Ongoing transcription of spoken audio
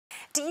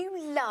Do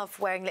you love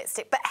wearing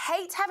lipstick but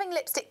hate having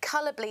lipstick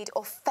colour bleed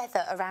or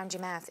feather around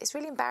your mouth? It's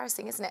really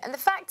embarrassing, isn't it? And the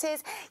fact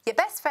is, your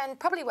best friend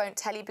probably won't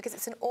tell you because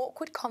it's an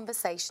awkward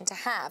conversation to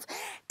have.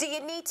 Do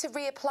you need to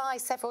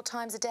reapply several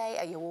times a day?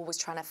 Are you always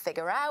trying to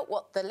figure out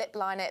what the lip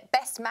liner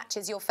best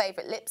matches your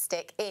favourite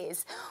lipstick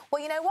is?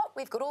 Well, you know what?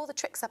 We've got all the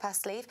tricks up our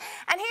sleeve.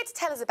 And here to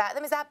tell us about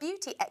them is our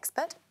beauty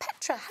expert,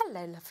 Petra.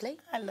 Hello, lovely.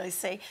 Hello,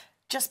 Lucy.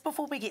 Just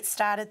before we get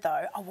started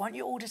though, I want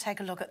you all to take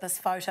a look at this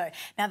photo.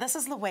 Now this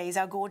is Louise,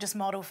 our gorgeous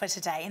model for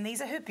today, and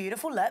these are her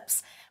beautiful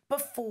lips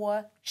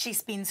before she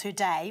spends her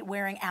day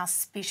wearing our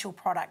special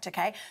product,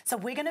 okay? So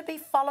we're going to be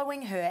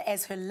following her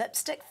as her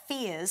lipstick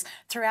fares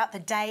throughout the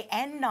day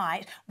and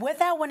night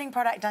with our winning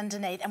product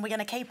underneath, and we're going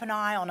to keep an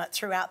eye on it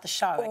throughout the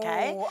show,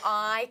 okay? Oh,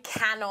 I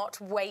cannot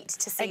wait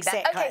to see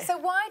Exactly. that. Okay, so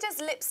why does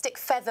lipstick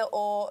feather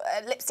or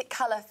lipstick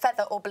colour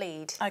feather or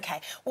bleed?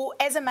 Okay, well,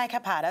 as a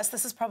makeup artist,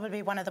 this is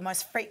probably one of the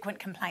most frequent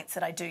complaints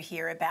that I do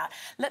hear about.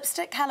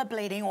 Lipstick colour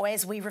bleeding, or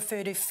as we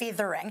refer to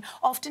feathering,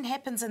 often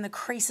happens in the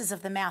creases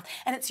of the mouth,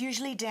 and it's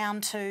usually down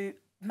to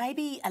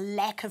maybe a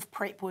lack of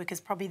prep work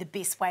is probably the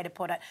best way to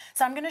put it.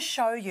 So I'm going to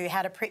show you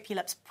how to prep your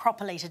lips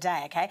properly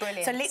today, okay?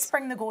 Brilliant. So let's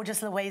bring the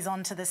gorgeous Louise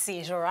onto the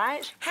set, all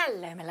right?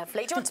 Hello, my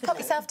lovely. Do you want to pop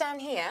yourself down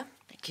here?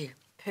 Thank you.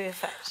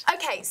 Perfect.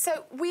 Okay,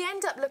 so we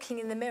end up looking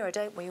in the mirror,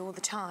 don't we, all the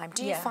time?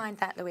 Do you find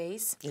that,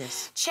 Louise?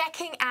 Yes.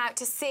 Checking out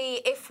to see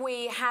if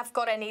we have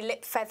got any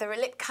lip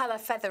colour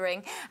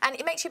feathering, and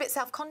it makes you a bit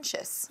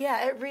self-conscious.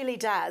 Yeah, it really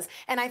does.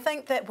 And I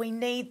think that we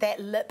need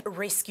that lip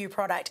rescue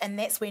product, and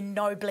that's where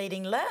No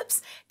Bleeding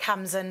Lips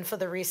comes in for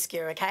the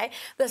rescue, okay?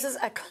 This is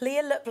a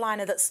clear lip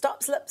liner that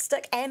stops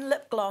lipstick and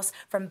lip gloss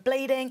from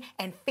bleeding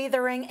and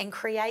feathering and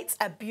creates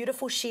a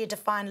beautiful sheer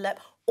defined lip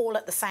all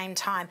at the same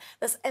time.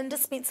 This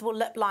indispensable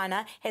lip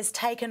liner has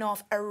taken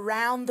off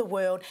around the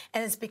world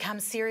and has become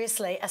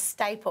seriously a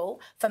staple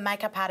for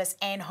makeup artists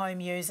and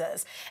home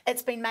users.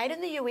 It's been made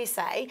in the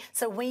USA,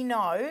 so we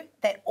know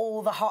that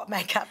all the hot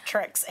makeup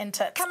tricks and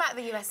tips come out of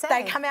the USA.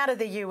 They come out of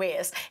the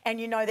US, and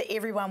you know that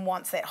everyone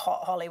wants that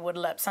hot Hollywood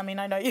lips. I mean,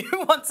 I know you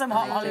want some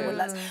hot Hollywood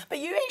lips, but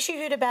you actually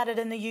heard about it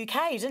in the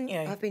UK, didn't you?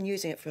 I've been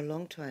using it for a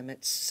long time.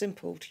 It's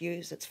simple to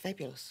use. It's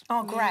fabulous.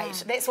 Oh,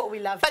 great. That's what we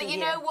love to hear. But you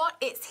know what?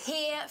 It's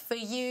here for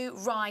you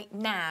right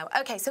now.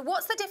 Okay, so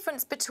what's the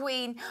difference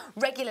between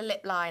regular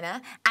lip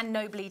liner and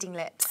No Bleeding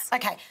Lips?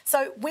 Okay,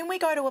 so when we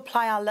go to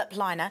apply our lip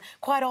liner,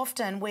 quite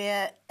often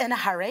we're in a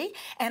hurry,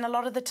 and a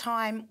lot of the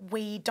time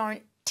we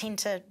don't tend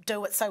to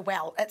do it so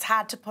well. It's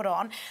hard to put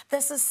on.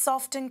 This is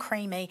soft and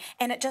creamy,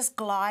 and it just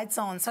glides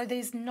on, so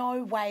there's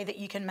no way that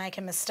you can make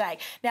a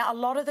mistake. Now, a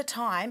lot of the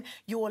time,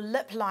 your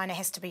lip liner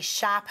has to be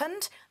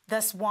sharpened.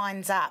 This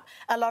winds up.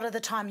 A lot of the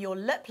time, your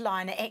lip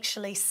liner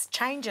actually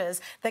changes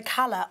the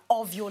colour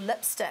of your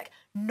lipstick.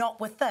 Not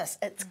with this,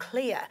 it's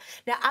clear.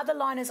 Now, other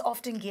liners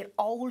often get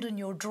old in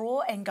your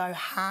drawer and go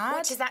hard.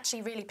 Which is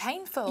actually really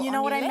painful. You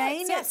know what I lips.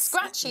 mean? Yeah, it's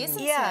scratchy, isn't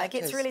it? Yeah, it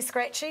gets really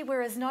scratchy,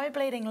 whereas No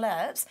Bleeding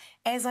Lips,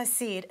 as I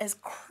said, is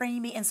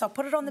creamy. And so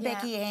put it on the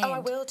back of your hand. Oh, I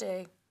will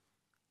do.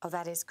 Oh,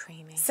 that is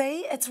creamy.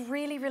 See, it's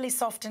really, really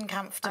soft and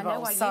comfortable. I know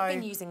why you've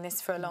been using this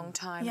for a long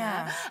time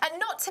now. And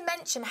not to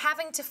mention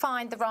having to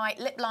find the right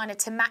lip liner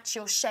to match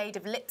your shade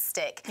of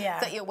lipstick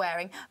that you're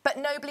wearing. But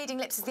No Bleeding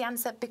Lips is the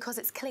answer because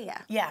it's clear.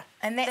 Yeah,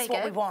 and that's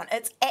what we want.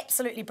 It's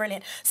absolutely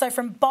brilliant. So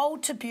from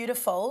bold to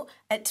beautiful,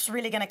 it's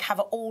really going to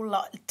cover all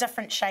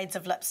different shades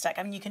of lipstick.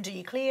 I mean, you can do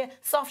your clear,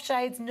 soft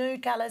shades,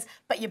 nude colours,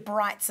 but your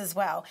brights as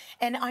well.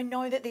 And I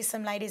know that there's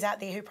some ladies out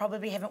there who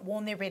probably haven't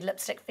worn their red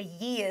lipstick for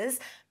years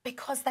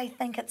because they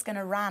think it's going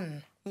to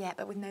run. Yeah,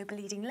 but with No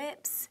Bleeding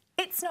Lips,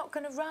 it's not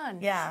going to run.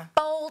 Yeah.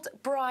 Bold,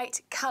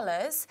 bright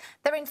colours.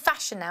 They're in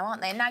fashion now,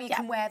 aren't they? And now you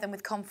can wear them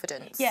with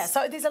confidence. Yeah,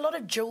 so there's a lot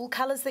of jewel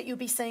colours that you'll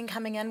be seeing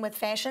coming in with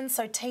fashion.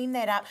 So team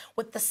that up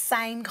with the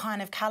same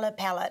kind of colour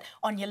palette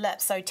on your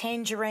lips. So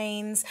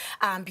tangerines,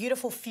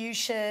 beautiful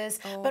fuchsias,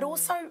 but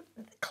also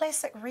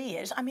classic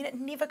red. I mean, it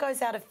never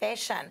goes out of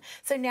fashion.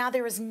 So now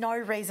there is no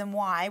reason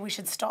why we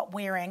should stop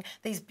wearing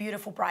these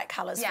beautiful bright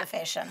colours for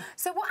fashion.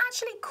 So what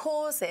actually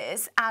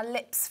causes our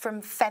lips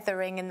from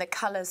feathering and the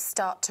colours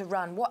start to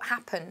run? What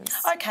happens?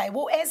 Okay,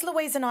 well, as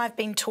Louise and I have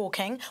been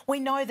talking, we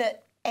know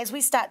that as we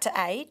start to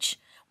age,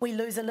 we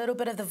lose a little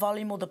bit of the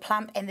volume or the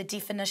plump and the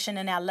definition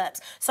in our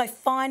lips. So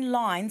fine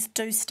lines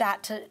do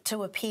start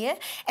to appear,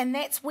 and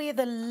that's where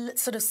the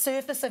sort of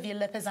surface of your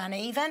lip is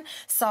uneven,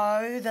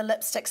 so the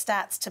lipstick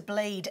starts to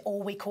bleed,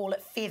 or we call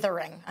it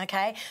feathering,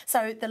 okay?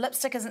 So the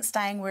lipstick isn't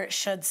staying where it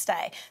should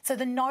stay. So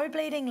the No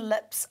Bleeding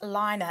Lips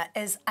liner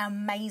is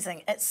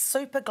amazing. It's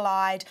super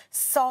glide,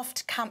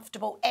 soft,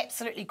 comfortable,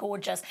 absolutely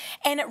gorgeous,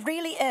 and it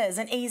really is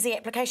an easy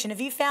application. Have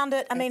you found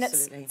it? I mean,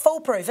 it's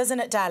foolproof, isn't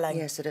it, darling?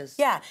 Yes, it is.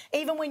 Yeah,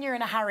 even when you're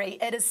in a hurry,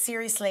 it is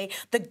seriously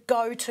the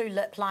go-to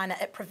lip liner.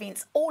 It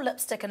prevents all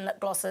lipstick and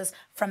lip glosses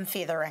from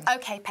feathering.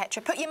 Okay,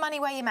 Petra, put your money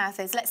where your mouth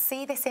is. Let's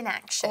see this in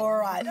action. All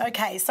right,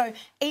 okay, so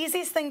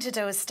easiest thing to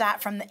do is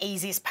start from the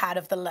easiest part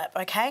of the lip,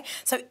 okay?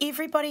 So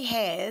everybody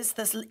has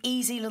this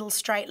easy little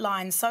straight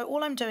line. So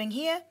all I'm doing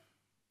here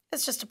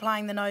It's just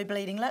applying the no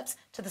bleeding lips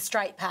to the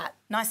straight part.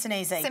 Nice and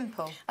easy.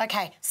 Simple.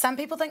 Okay, some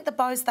people think the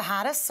bow's the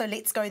hardest, so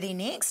let's go there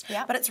next.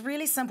 Yep. But it's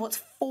really simple. It's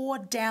 4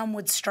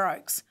 downward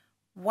strokes.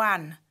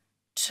 1,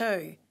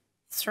 2,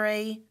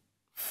 3,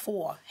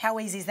 4. How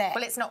easy is that?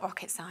 Well, it's not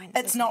rocket science.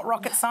 It's not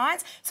rocket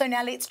science. So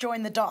now let's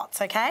join the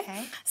dots,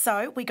 okay?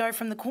 So we go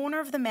from the corner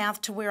of the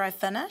mouth to where I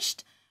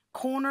finished,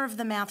 corner of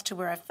the mouth to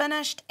where I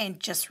finished, and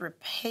just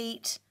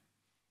repeat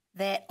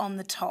that on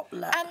the top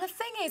lip. And the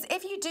thing is,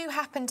 if you do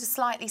happen to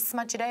slightly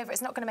smudge it over,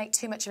 it's not going to make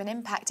too much of an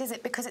impact, is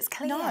it? Because it's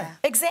clear. No,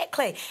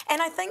 exactly.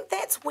 And I think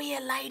that's where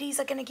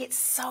ladies are going to get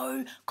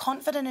so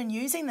confident in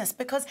using this,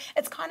 because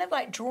it's kind of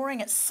like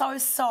drawing. It's so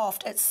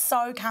soft, it's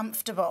so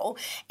comfortable,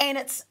 and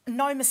it's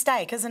no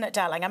mistake, isn't it,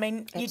 darling? I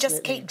mean, you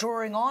just keep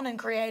drawing on and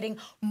creating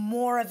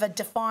more of a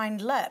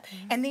defined lip,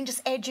 and then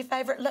just add your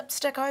favourite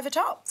lipstick over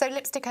top. So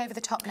lipstick over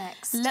the top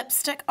next.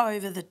 Lipstick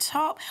over the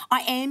top. I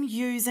am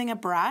using a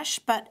brush,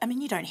 but I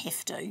mean, you don't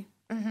have to.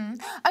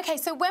 Okay,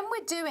 so when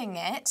we're doing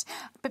it,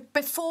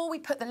 before we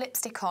put the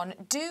lipstick on,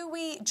 do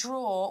we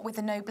draw with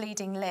the no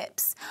bleeding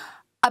lips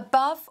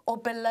above or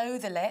below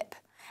the lip?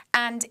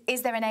 And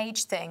is there an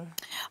age thing?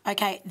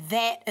 Okay,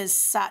 that is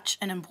such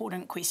an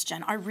important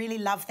question. I really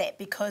love that,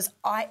 because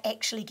I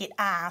actually get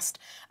asked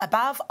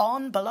above,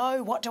 on,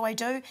 below, what do I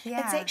do? Yeah.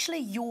 It's actually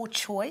your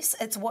choice.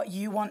 It's what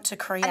you want to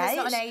create. And it's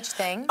not an age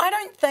thing? I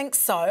don't think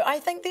so. I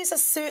think there's a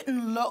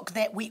certain look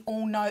that we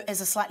all know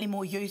is a slightly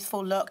more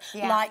youthful look,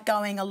 like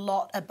going a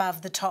lot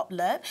above the top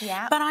lip.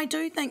 Yeah. But I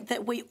do think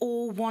that we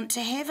all want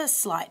to have a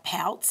slight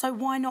pout, so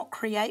why not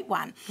create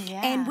one?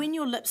 Yeah. And when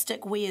your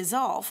lipstick wears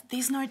off,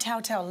 there's no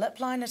telltale lip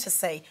liner to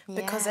see,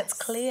 because it's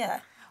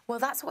clear. Well,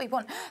 that's what we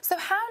want. So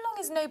how long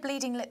is no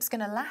bleeding lips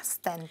going to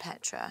last then,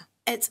 Petra?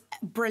 It's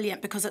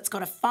brilliant because it's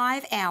got a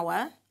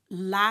 5-hour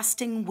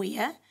lasting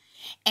wear,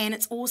 and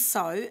it's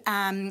also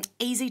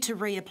easy to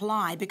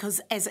reapply,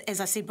 because as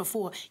I said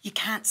before, you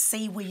can't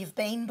see where you've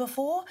been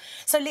before.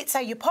 So let's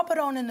say you pop it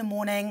on in the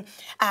morning,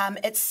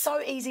 it's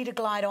so easy to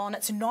glide on,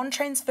 it's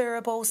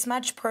non-transferable,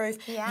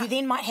 smudge-proof. Yeah. You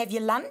then might have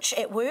your lunch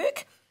at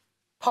work,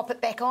 pop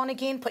it back on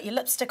again, put your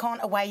lipstick on,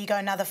 away you go,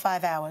 another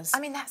 5 hours. I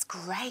mean, that's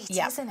great,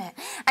 isn't it?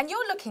 And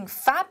you're looking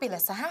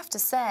fabulous, I have to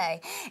say.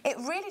 It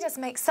really does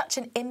make such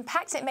an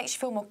impact. It makes you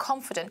feel more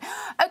confident.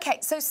 Okay,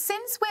 so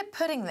since we're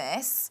putting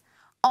this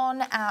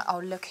on our... Oh,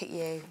 look at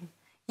you.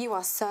 You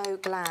are so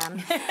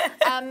glam.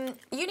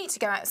 You need to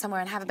go out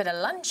somewhere and have a bit of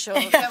lunch, or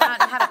go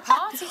out and have a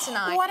party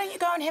tonight. Why don't you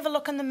go and have a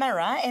look in the mirror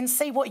and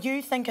see what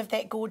you think of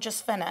that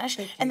gorgeous finish,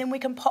 and then we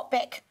can pop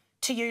back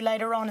to you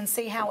later on and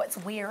see how it's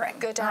wearing.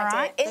 Good All idea.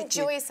 right?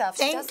 Enjoy yourself.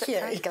 She does look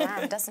very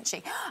glam, doesn't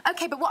she?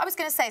 Okay, but what I was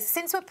going to say is,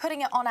 since we're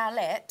putting it on our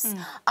lips,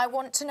 I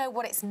want to know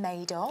what it's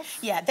made of.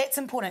 Yeah, that's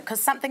important,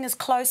 because something is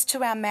close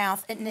to our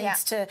mouth. It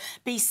needs to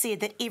be said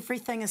that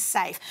everything is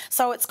safe.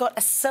 So it's got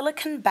a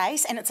silicone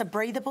base, and it's a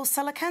breathable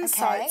silicone,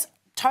 so it's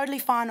totally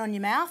fine on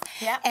your mouth.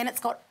 Yeah. And it's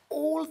got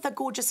all the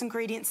gorgeous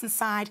ingredients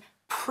inside,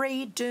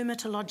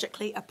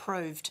 pre-dermatologically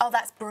approved. Oh,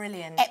 that's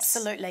brilliant.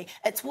 Absolutely.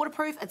 It's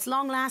waterproof, it's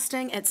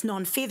long-lasting, it's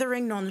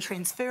non-feathering,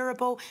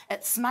 non-transferable,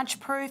 it's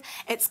smudge-proof,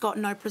 it's got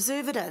no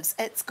preservatives,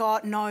 it's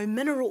got no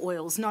mineral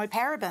oils, no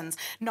parabens,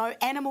 no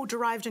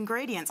animal-derived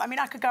ingredients. I mean,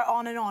 I could go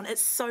on and on.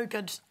 It's so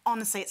good.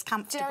 Honestly, it's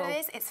comfortable. Do you know what it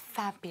is? It's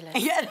fabulous.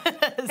 Yeah,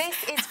 it is.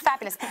 This is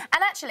fabulous.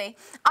 And actually,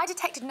 I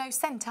detected no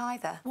scent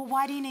either. Well,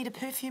 why do you need a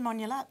perfume on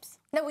your lips?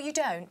 No, well, you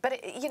don't.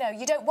 But, you know,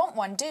 you don't want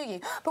one, do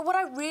you? But what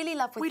I really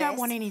love with this... We don't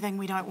want anything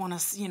we don't want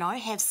to, you know,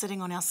 have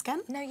sitting on our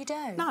skin. No, you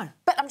don't. No.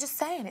 But I'm just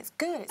saying, it's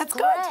good. It's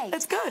great. Good.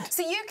 It's good.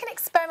 So you can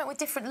experiment with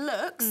different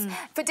looks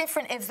for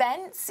different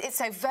events. It's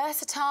so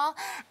versatile.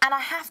 And I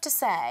have to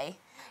say,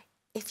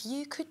 if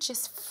you could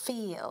just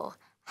feel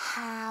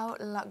how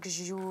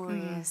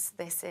luxurious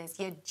this is.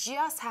 You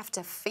just have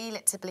to feel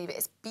it to believe it.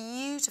 It's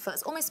beautiful.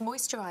 It's almost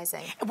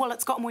moisturising. Well,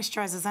 it's got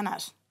moisturisers in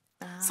it.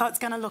 So it's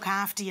going to look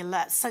after your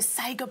lips. So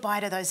say goodbye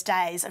to those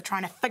days of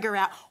trying to figure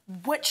out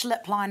which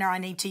lip liner I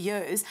need to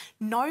use.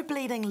 No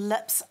Bleeding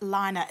Lips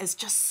liner is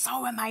just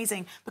so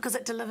amazing because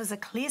it delivers a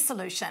clear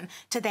solution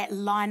to that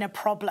liner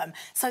problem.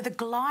 So the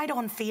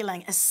glide-on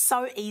feeling is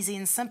so easy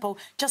and simple,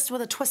 just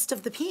with a twist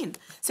of the pen.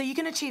 So you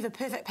can achieve a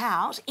perfect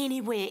pout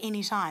anywhere,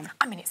 anytime.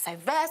 I mean, it's so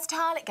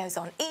versatile, it goes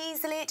on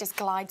easily, it just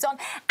glides on.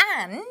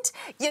 And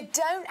you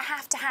don't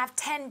have to have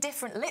 10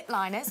 different lip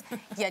liners,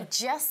 you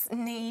just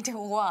need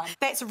one.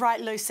 That's right,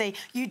 Lucy.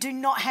 You do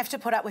not have to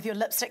put up with your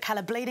lipstick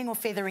colour bleeding or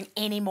feathering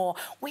anymore.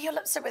 Wear your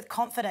lipstick with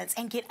confidence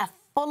and get a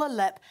fuller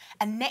lip,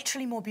 a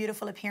naturally more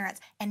beautiful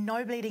appearance, and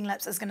No Bleeding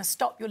Lips is going to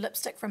stop your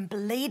lipstick from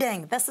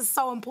bleeding. This is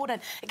so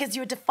important. It gives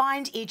you a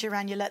defined edge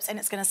around your lips and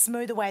it's going to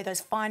smooth away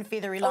those fine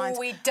feathery lines. Oh,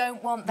 we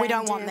don't want them, We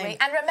don't want them.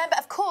 And remember,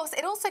 of course,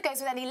 it also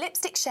goes with any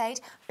lipstick shade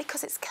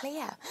because it's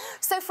clear.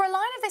 So for a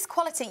line of this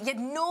quality, you'd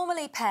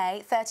normally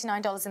pay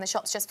 $39 in the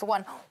shops just for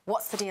one.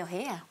 What's the deal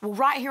here? Well,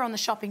 right here on the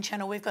shopping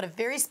channel, we've got a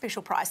very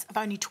special price of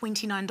only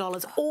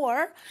 $29,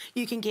 or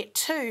you can get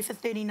two for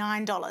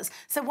 $39.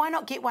 So why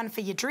not get one for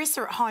your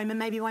dresser at home and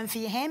maybe one for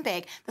your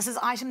handbag. This is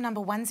item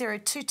number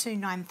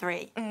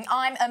 102293.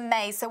 I'm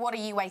amazed. So what are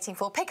you waiting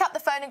for? Pick up the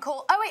phone and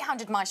call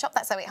 0800 My Shop.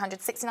 That's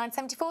 0800 69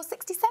 74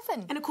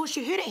 67. And of course,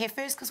 you heard it here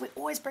first because we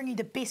always bring you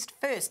the best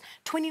first.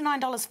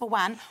 $29 for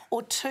one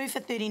or two for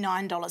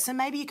 $39. So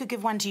maybe you could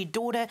give one to your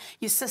daughter,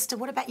 your sister.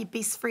 What about your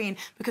best friend?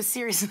 Because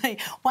seriously,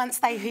 once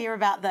they hear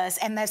about this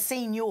and they've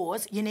seen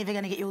yours, you're never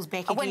going to get yours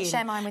back again. I wouldn't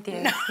share mine with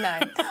you. No.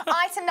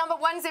 Item number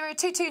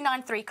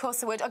 102293,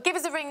 Corsawood. Or give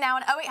us a ring now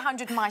on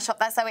 0800 My Shop.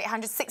 That's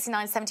 0800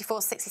 69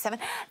 74 67.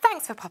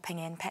 Thanks for popping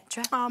in,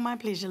 Petra. Oh, my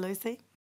pleasure, Lucy.